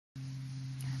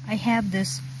I have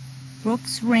this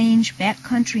Brooks Range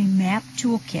Backcountry Map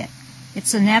Toolkit.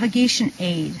 It's a navigation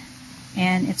aid,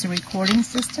 and it's a recording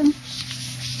system.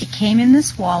 It came in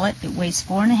this wallet. It weighs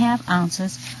 4.5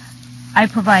 ounces. I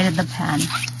provided the pen.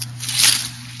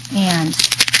 And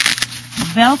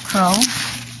Velcro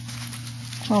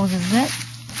closes it.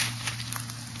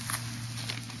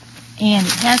 And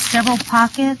it has several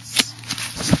pockets,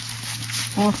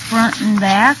 both front and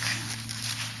back.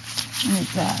 And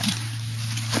it's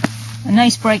a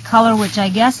nice bright color, which I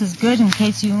guess is good in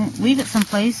case you leave it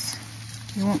someplace.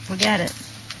 You won't forget it.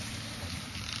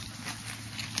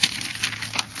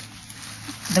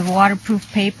 The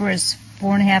waterproof paper is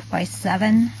 4.5 by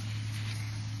 7,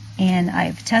 and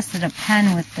I've tested a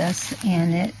pen with this,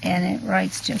 and it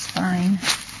writes just fine.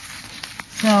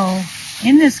 So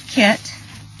in this kit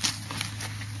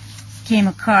came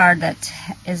a card that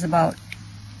is about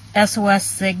SOS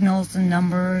signals and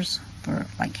numbers for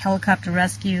like helicopter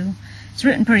rescue. It's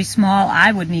written pretty small. I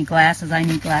would need glasses. I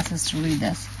need glasses to read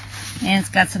this. And it's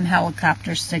got some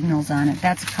helicopter signals on it.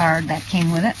 That's a card that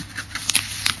came with it.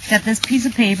 It's got this piece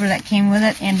of paper that came with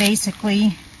it, and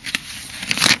basically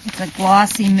it's a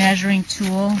glossy measuring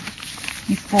tool.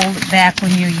 You fold it back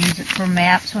when you use it for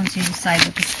maps once you decide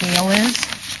what the scale is.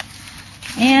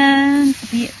 And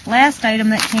the last item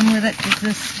that came with it is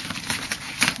this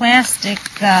plastic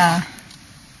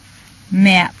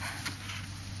map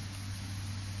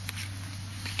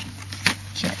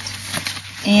kit.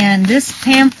 And this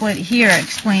pamphlet here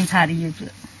explains how to use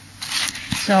it.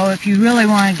 So if you really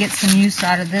want to get some use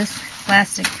out of this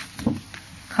plastic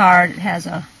card, it has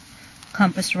a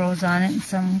compass rose on it and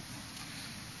some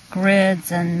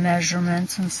grids and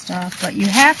measurements and stuff. But you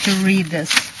have to read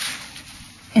this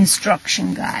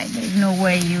instruction guide. There's no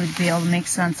way you would be able to make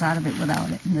sense out of it without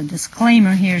it. And the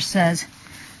disclaimer here says,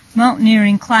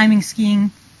 mountaineering, climbing,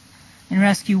 skiing, and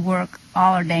rescue work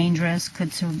all are dangerous,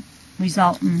 could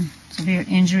result in severe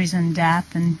injuries and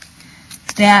death, and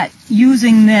that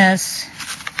using this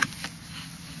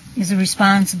is the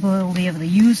responsibility of the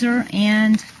user,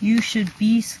 and you should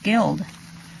be skilled.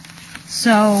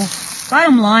 So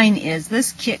bottom line is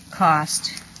this kit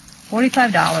cost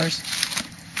 $45,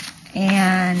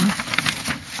 and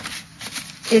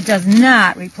it does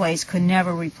not replace, could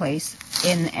never replace,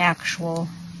 an actual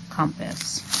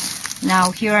compass.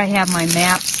 Now here I have my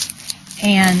maps,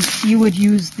 and you would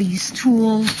use these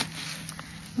tools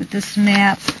with this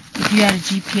map. If you had a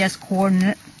GPS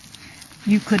coordinate,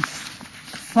 you could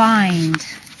find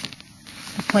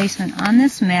the placement on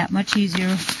this map much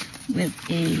easier with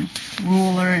a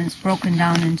ruler, and it's broken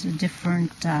down into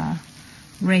different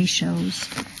ratios.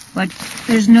 But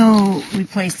there's no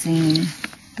replacing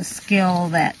the skill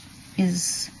that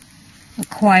is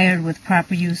acquired with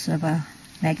proper use of a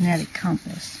magnetic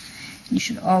compass. You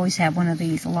should always have one of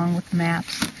these along with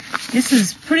maps. This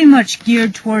is pretty much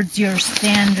geared towards your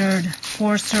standard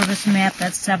Forest Service map.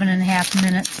 That's 7.5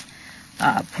 minutes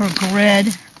per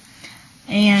grid.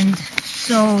 And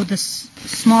so the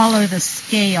smaller the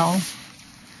scale,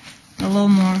 the little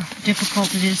more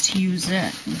difficult it is to use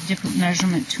it. There's different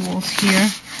measurement tools here.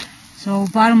 So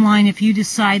bottom line, if you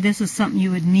decide this is something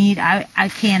you would need, I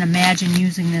can't imagine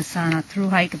using this on a through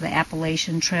hike of the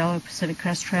Appalachian Trail or Pacific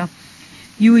Crest Trail.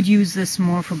 You would use this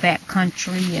more for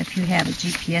backcountry if you have a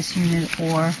GPS unit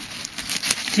or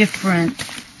different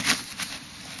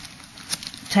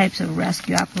types of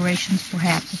rescue operations,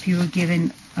 perhaps if you were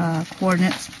given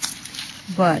coordinates.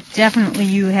 But definitely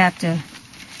you have to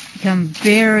become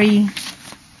very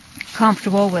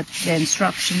comfortable with the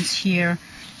instructions here.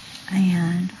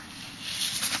 And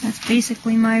that's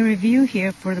basically my review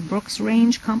here for the Brooks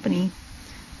Range Company.